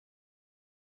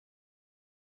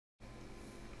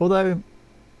Although,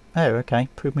 oh okay,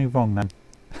 prove me wrong then.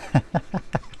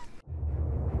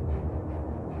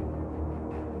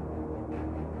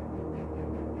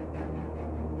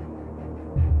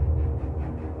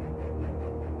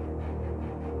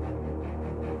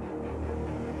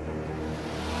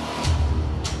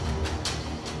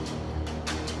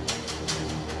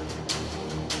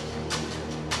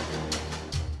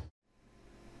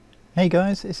 Hey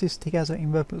guys, this is TGStudios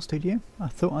in Roblox Studio. I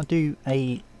thought I'd do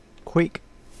a quick,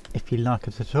 if you like,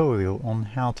 a tutorial on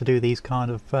how to do these kind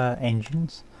of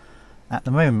engines. At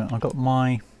the moment I've got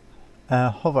my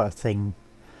hover thing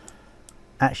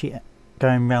actually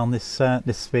going around this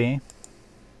this sphere.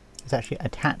 It's actually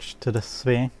attached to the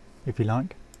sphere, if you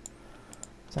like.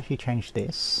 Let's actually change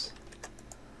this.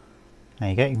 There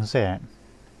you go, you can see it.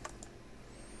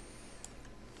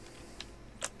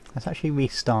 Let's actually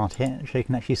restart it so you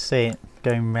can actually see it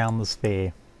going around the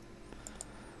sphere.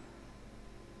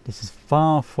 This is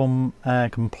far from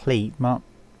complete, but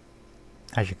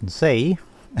as you can see,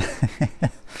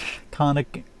 kind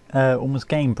of almost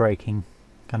game breaking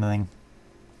kind of thing.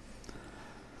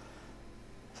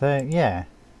 So yeah,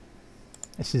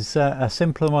 this is a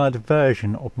simplified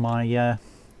version of my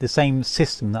the same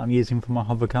system that I'm using for my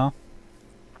hover car.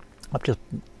 I've just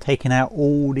taken out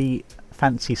all the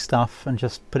fancy stuff and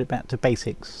just put it back to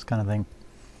basics kind of thing.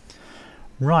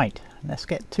 Right, let's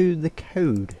get to the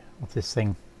code of this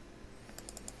thing.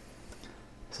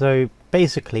 So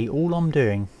basically all I'm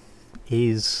doing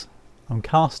is I'm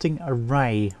casting a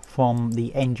ray from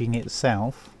the engine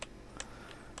itself,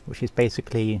 which is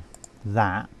basically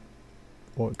that,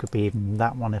 or it could be even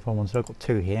that one if I wanted. I've got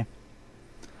two here,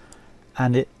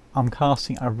 and I'm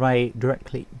casting a ray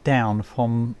directly down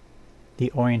from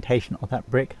the orientation of that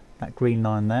brick, that green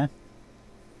line there,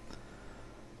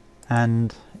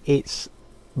 and it's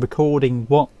recording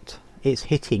what it's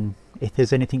hitting, if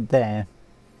there's anything there,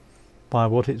 by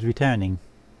what it's returning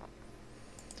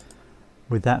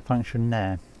with that function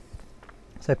there.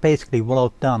 So basically what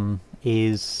I've done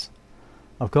is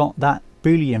I've got that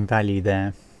boolean value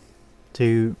there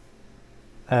to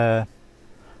let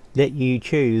you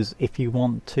choose if you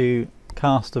want to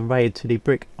cast a ray to the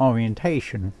brick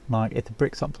orientation. Like if the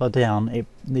brick's upside down,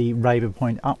 the ray will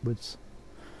point upwards.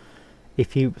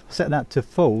 If you set that to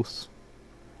false,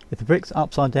 if the brick's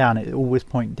upside down, it will always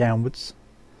point downwards.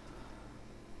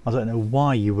 I don't know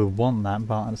why you would want that,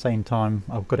 but at the same time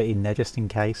I've got it in there just in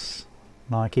case.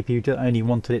 Like if you only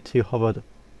wanted it to hover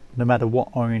no matter what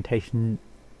orientation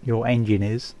your engine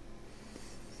is,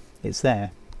 it's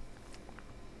there.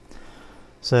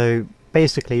 So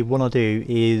basically what I do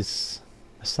is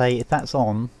say if that's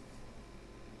on,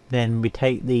 then we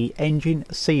take the engine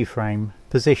C-frame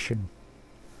position.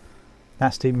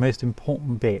 That's the most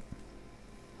important bit,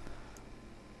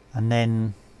 and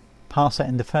then pass that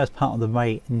in the first part of the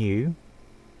ray new.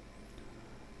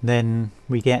 Then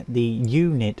we get the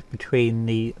unit between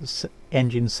the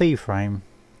engine C-frame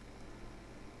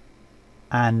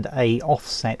and a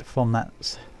offset from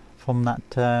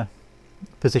that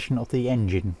position of the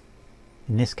engine.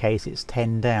 In this case it's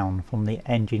 10 down from the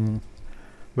engine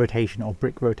rotation or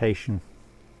brick rotation.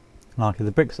 Like if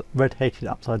the brick's rotated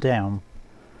upside down,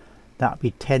 that would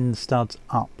be 10 studs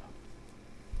up.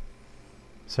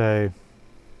 So,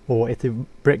 or if the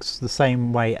brick's the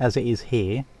same way as it is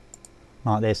here,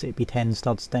 like this, it'd be 10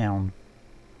 studs down.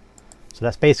 So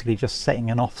that's basically just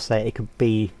setting an offset. It could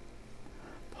be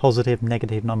positive,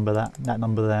 negative number, that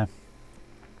number there.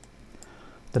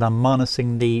 Then I'm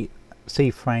minusing the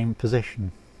C-frame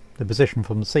position, the position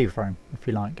from the C-frame, if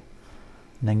you like,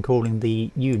 and then calling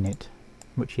the unit,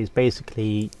 which is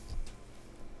basically,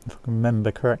 if I can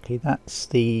remember correctly, that's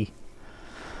the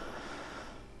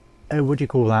what do you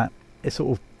call that? It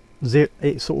sort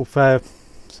of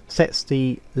sets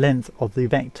the length of the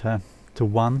vector to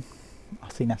 1. I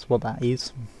think that's what that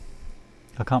is.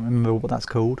 I can't remember what that's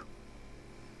called.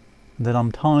 And then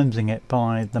I'm timesing it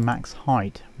by the max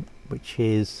height, which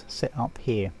is set up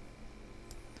here.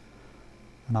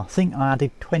 And I think I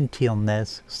added 20 on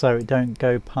this, so it don't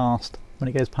go past, when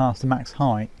it goes past the max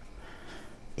height,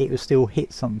 it will still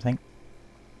hit something,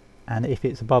 and if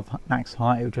it's above max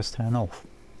height it will just turn off,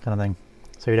 kind of thing,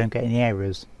 so you don't get any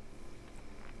errors.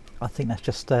 I think that's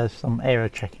just some error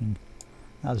checking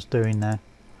that I was doing there.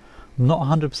 I'm not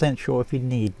 100% sure if you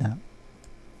need that.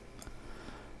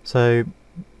 So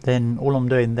then all I'm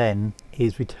doing then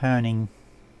is returning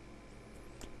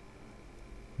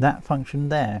that function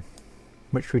there,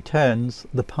 which returns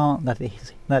the part that the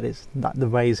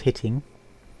ray is hitting,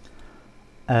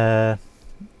 the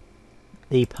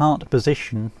part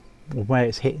position where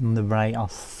it's hitting the ray. I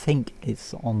think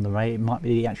it's on the ray, it might be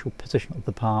the actual position of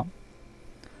the part.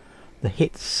 the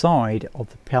hit side of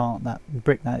the part, that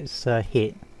brick that is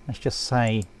hit. Let's just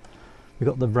say we've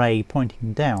got the ray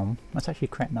pointing down. Let's actually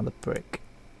create another brick.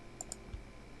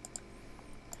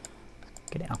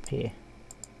 Get it up here.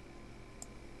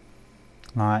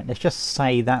 Right, let's just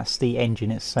say that's the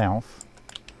engine itself,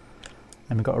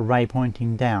 and we've got a ray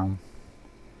pointing down.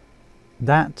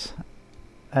 That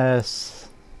what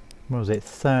was it,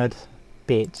 third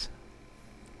bit,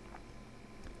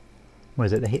 what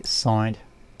is it, the hit side,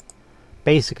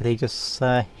 basically just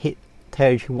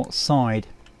tells you what side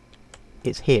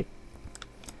it's hit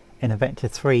in a vector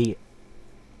 3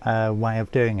 way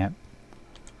of doing it,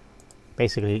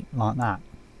 basically like that.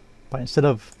 But instead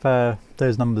of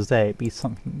those numbers there, it'd be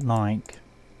something like,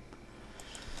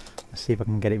 let's see if I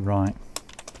can get it right.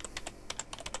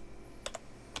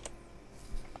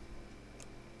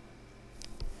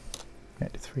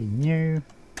 Vector 3 new.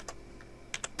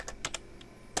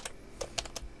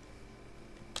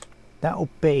 That'll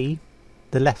be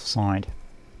the left side.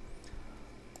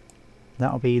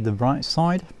 That'll be the right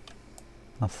side.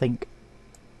 I think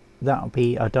that'll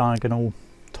be a diagonal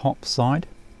top side,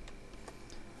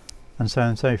 and so on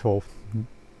and so forth.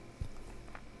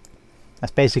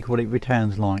 That's basically what it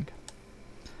returns like.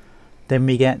 Then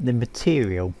we get the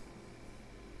material.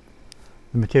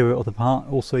 The material of the part,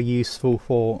 also useful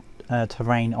for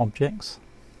terrain objects,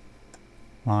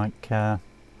 like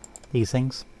these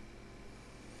things.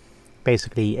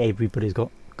 Basically everybody's got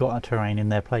a terrain in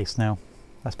their place now.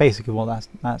 That's basically what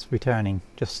that's returning,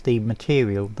 just the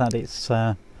material that it's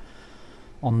on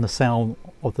the cell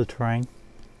of the terrain.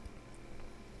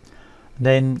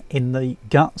 Then in the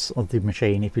guts of the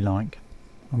machine, if you like,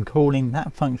 I'm calling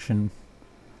that function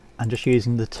and just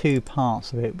using the two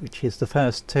parts of it, which is the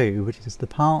first two, which is the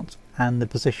part and the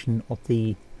position of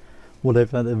the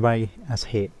whatever the ray has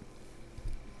hit.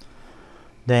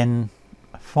 Then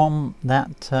from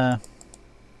that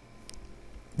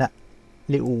that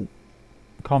little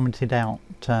commented out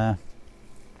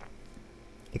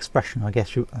expression, I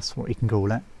guess that's what you can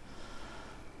call it,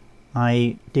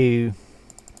 I do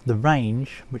the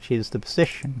range, which is the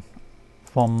position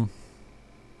from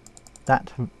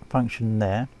that function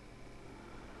there,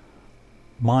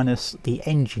 minus the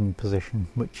engine position,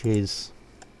 which is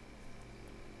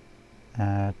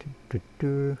that,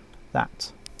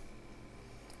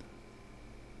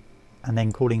 and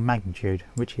then calling magnitude,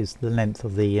 which is the length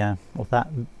of the of that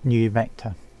new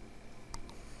vector.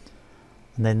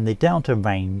 And then the delta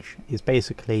range is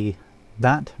basically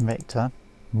that vector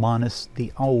minus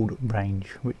the old range,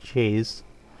 which is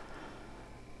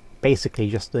basically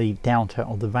just the delta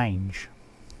of the range,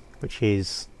 which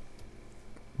is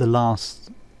the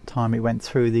last time it went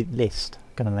through the list,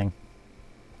 kind of thing.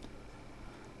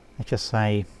 Let's just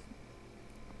say,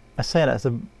 let's say that's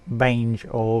a range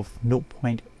of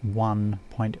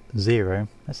 0.1.0.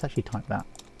 Let's actually type that.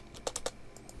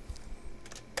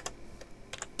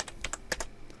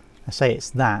 Let's say it's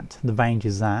that, the range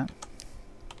is that.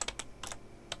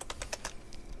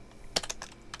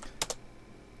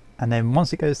 And then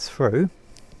once it goes through,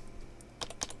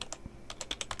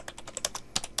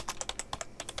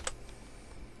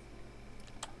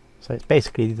 so it's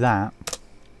basically that,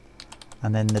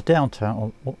 and then the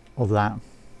delta of that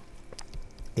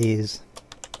is,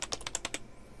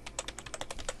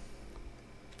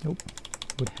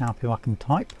 would help if I can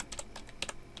type,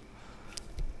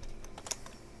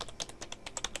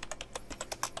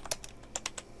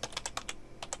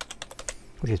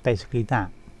 which is basically that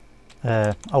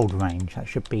old range. That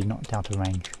should be not delta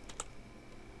range.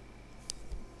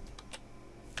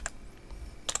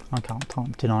 I can't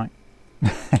type tonight.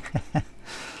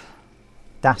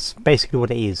 That's basically what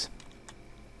it is.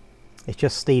 It's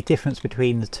just the difference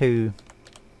between the two,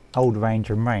 old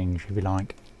range and range, if you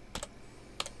like.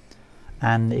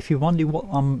 And if you wonder what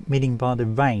I'm meaning by the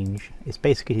range, it's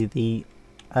basically the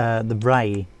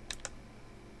ray,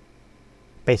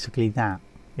 basically that,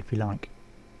 if you like.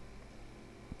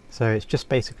 So it's just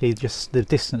basically just the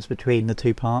distance between the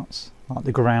two parts, like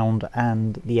the ground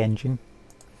and the engine.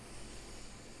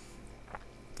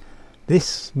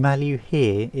 This value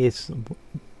here is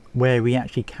where we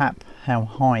actually cap how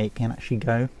high it can actually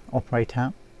go, operate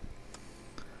at.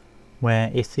 Where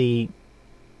if the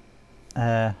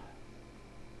let's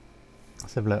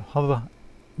have a look, hover,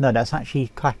 no, that's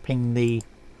actually capping the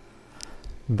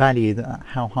value that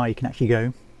how high you can actually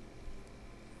go.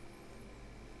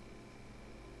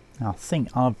 I think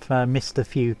I've missed a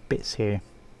few bits here,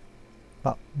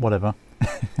 but whatever.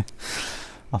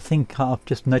 I think I've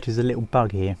just noticed a little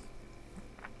bug here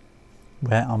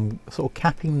where I'm sort of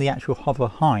capping the actual hover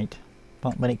height,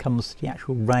 but when it comes to the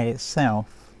actual ray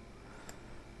itself,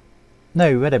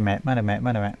 no, wait a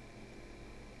minute.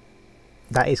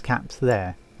 that is capped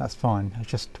there. That's fine. It's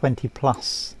just 20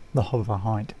 plus the hover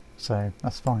height, so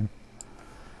that's fine.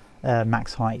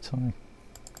 Max height, sorry.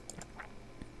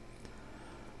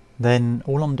 Then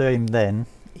all I'm doing then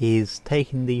is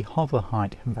taking the hover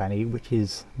height value, which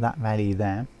is that value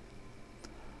there,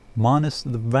 minus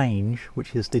the range,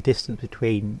 which is the distance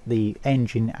between the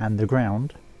engine and the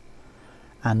ground,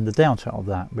 and the delta of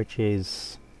that, which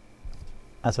is,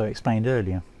 as I explained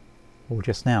earlier, or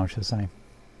just now I should say,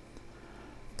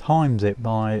 times it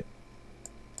by,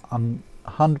 I'm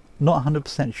not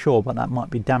 100% sure, but that might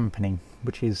be dampening,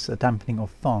 which is a dampening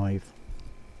of 5.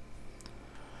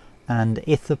 And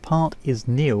if the part is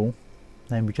nil,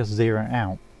 then we just zero it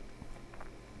out.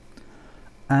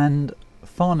 And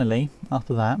finally,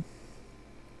 after that,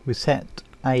 we set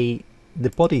the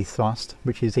body thrust,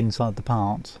 which is inside the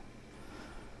part,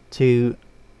 to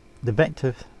the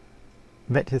vector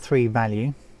 3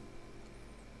 value.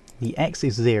 The x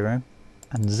is 0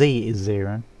 and z is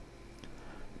 0.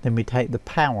 Then we take the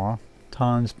power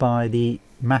times by the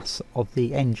mass of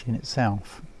the engine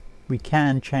itself. We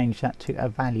can change that to a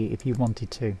value if you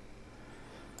wanted to.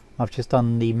 I've just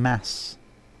done the mass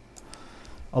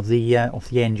of the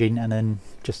engine and then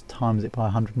just times it by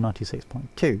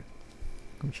 196.2,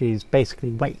 which is basically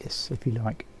weightless, if you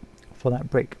like, for that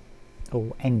brick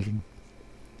or engine.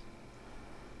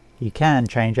 You can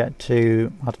change that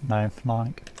to, I don't know,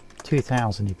 like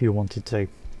 2000 if you wanted to.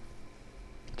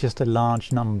 Just a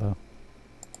large number.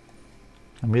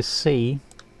 And we'll see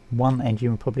one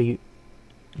engine will probably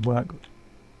work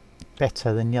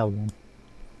better than the other one.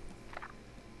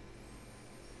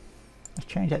 Let's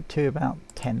change that to about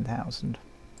 10,000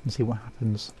 and see what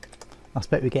happens. I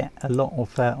expect we get a lot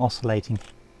of oscillating.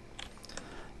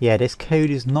 Yeah, this code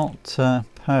is not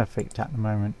perfect at the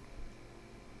moment.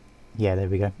 Yeah, there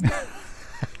we go.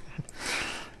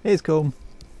 It's cool.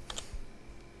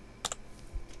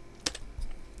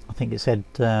 I think it said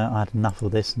I had enough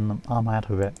of this and I'm out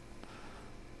of it.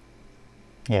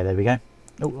 Yeah, there we go.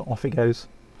 Oh, off it goes.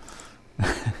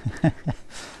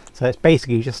 So it's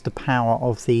basically just the power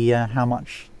of the how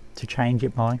much to change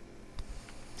it by.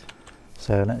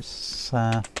 So let's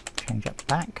change that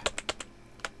back.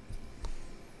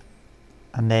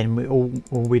 And then all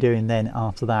we're doing then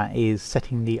after that is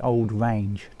setting the old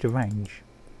range to range.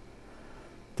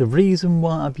 The reason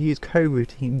why I've used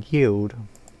coroutine yield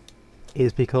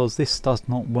is because this does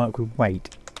not work with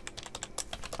weight.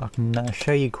 I can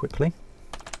show you quickly.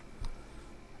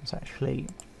 Let's actually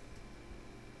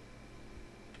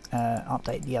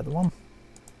update the other one.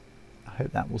 I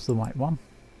hope that was the right one.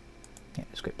 Yeah,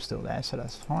 the script's still there, so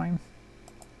that's fine.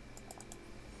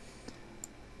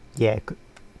 Yeah,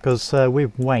 because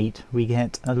with weight we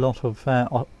get a lot of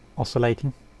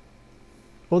oscillating.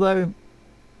 Although,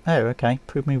 oh okay,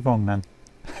 prove me wrong then.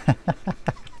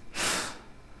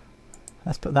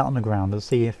 Let's put that on the ground and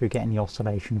see if we get any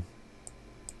oscillation.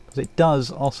 Because it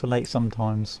does oscillate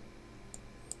sometimes.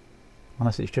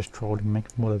 Unless it's just trolling me,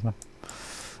 whatever.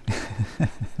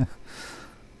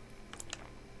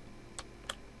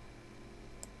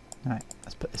 Right,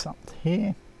 let's put this up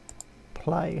here.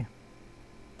 Play.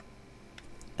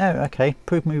 Oh, okay,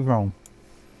 prove me wrong.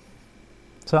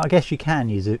 So I guess you can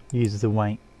use the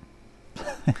weight.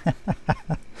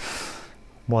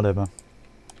 Whatever.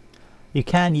 You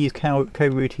can use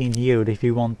coroutine yield if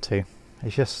you want to.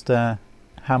 It's just how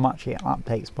much it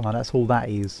updates by, that's all that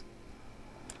is.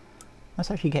 Let's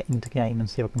actually get into game and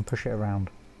see if I can push it around.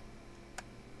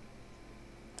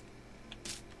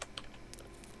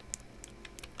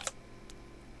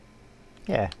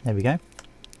 Yeah, there we go.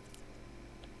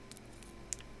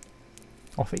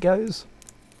 Off it goes.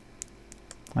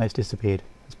 Oh, it's disappeared.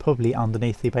 It's probably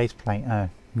underneath the base plate. Oh,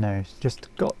 no, it's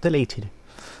just got deleted.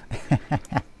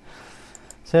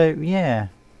 So, yeah,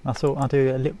 I thought I'd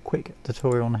do a little quick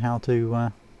tutorial on how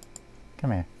to,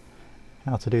 come here,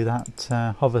 how to do that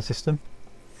hover system.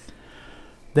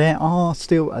 There are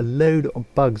still a load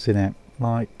of bugs in it,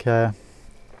 like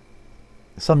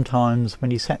sometimes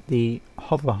when you set the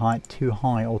hover height too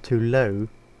high or too low,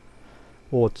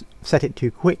 or set it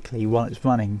too quickly while it's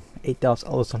running, it does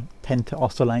also tend to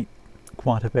oscillate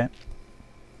quite a bit.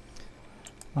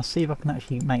 I'll see if I can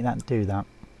actually make that do that.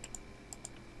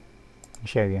 I'll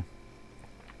show you.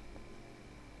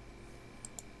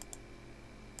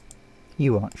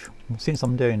 You watch. Well, since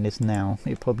I'm doing this now,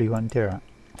 it probably won't do it.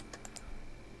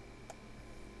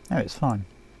 Oh, it's fine.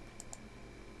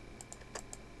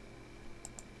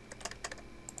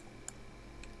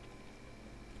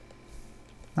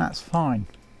 That's fine.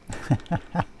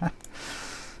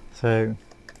 So,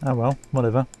 oh well,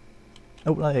 whatever.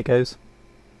 Oh, there it goes.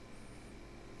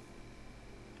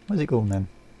 Where's it gone then?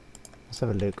 Let's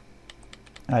have a look.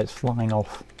 Oh, it's flying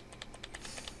off.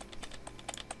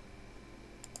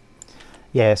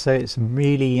 Yeah, so it's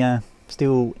really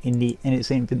still in its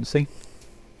infancy.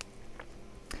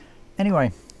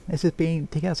 Anyway, this has been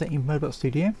TGStudios in Roblox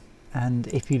Studio, and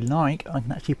if you like, I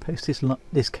can actually post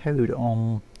this code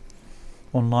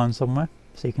online somewhere,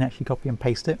 so you can actually copy and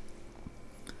paste it.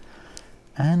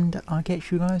 And I'll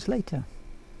catch you guys later.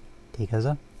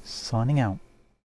 TGStudios signing out.